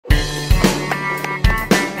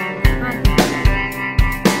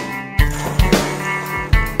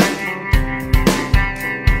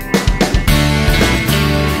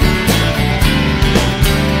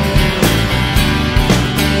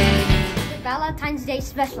Valentine's Day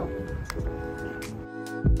special.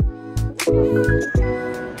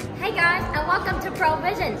 Hey guys, and welcome to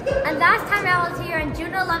Provision. And last time I was here on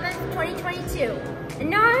June 11th, 2022. And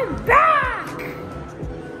now I'm back!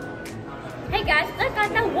 Hey guys, look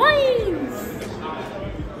at the wines!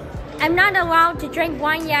 I'm not allowed to drink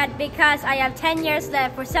wine yet because I have 10 years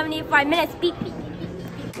left for 75 minutes. Beep, beep, beep, beep,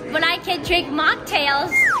 beep. But I can drink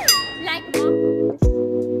mocktails. Like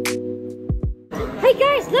Hey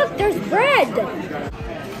guys, look, there's bread!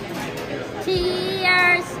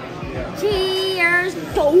 Cheers! Cheers!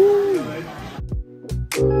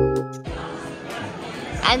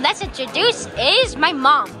 And let's introduce is my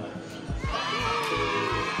mom.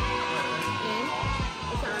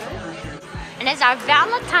 And it's our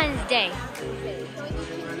Valentine's Day.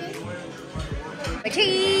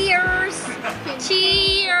 Cheers!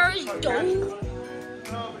 Cheers!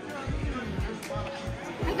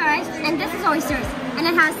 Hi guys, and this is oysters. And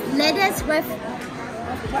it has lettuce with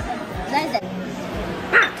lettuce.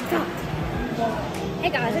 Hey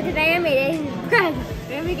guys, so today I'm eating bread.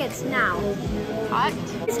 Where we get now? Hot?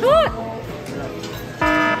 It's hot!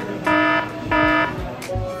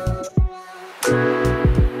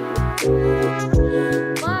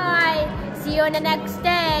 Bye! See you on the next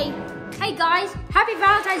day. Hey guys, happy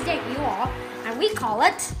Valentine's Day you all. And we call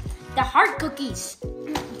it the heart cookies.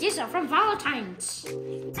 These are from Valentine's.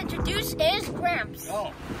 Let's introduce is Gramps.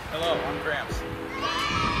 Oh, hello, I'm Gramps.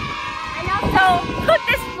 And also, put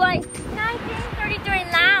this place, 1933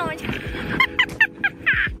 Lounge.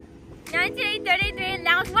 1933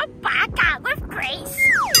 Lounge with Baka, with Grace.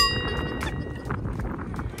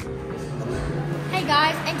 Hey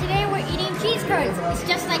guys, and today we're eating cheese curds. It's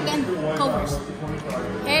just like in Culver's.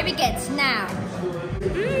 Here it begins now.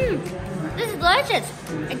 This is delicious.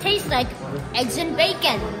 It tastes like eggs and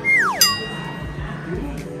bacon.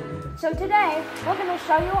 So today, we're going to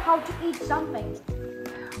show you how to eat something.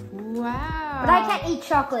 Wow. But I can't eat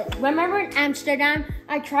chocolate. Remember in Amsterdam,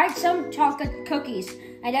 I tried some chocolate cookies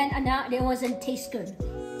and then it wasn't taste good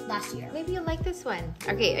last year. Maybe you'll like this one.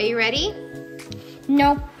 Okay, are you ready?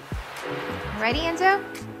 No. Ready, Enzo?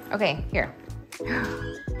 Okay, here.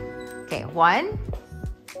 Okay, 1,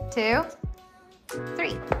 2,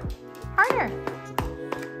 3. Harder.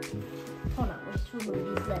 Hold on, let's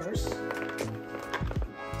remove these letters.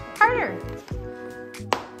 Harder.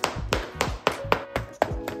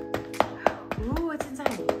 Ooh, what's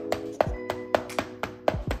inside?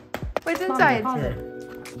 What's inside?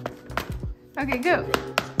 Okay, go.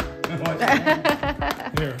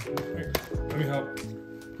 Here, let me help.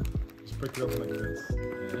 Just break it open like this.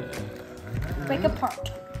 Yeah. Break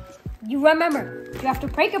apart. You remember, you have to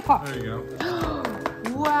break apart. There you go.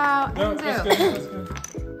 Wow, No, Enzo. that's good, that's good.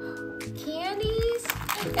 Candies?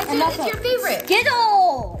 And It's your favorite.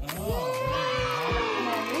 Skittles!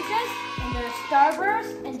 And there's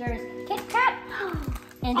Starburst, and there's Kit Kat,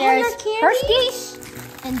 and there's Hershey's,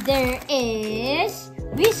 and there is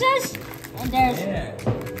Reese's, and there's,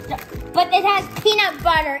 but it has peanut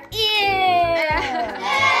butter. Ew!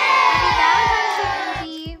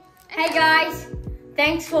 Hey guys,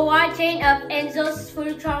 thanks for watching of Enzo's Food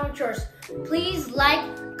Adventures. Please like,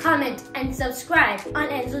 comment, and subscribe on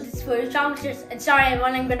Enzo's Food Adventures. And sorry, I'm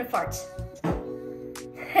running with the farts.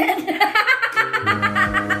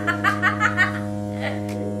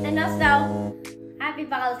 And also, happy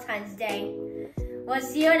Valentine's Day. We'll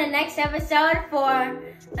see you in the next episode for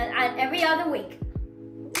every other week.